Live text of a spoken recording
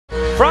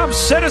From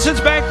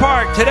Citizens Bank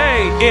Park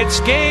today,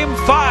 it's Game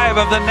 5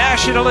 of the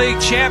National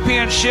League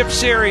Championship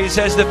Series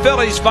as the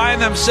Phillies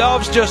find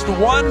themselves just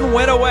one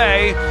win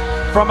away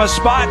from a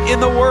spot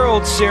in the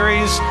World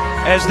Series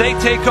as they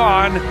take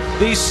on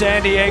the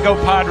San Diego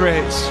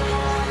Padres.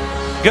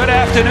 Good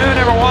afternoon,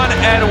 everyone,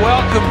 and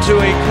welcome to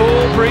a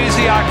cool,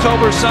 breezy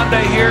October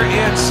Sunday here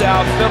in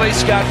South Philly.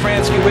 Scott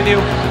Fransky with you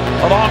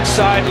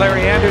alongside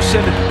Larry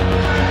Anderson.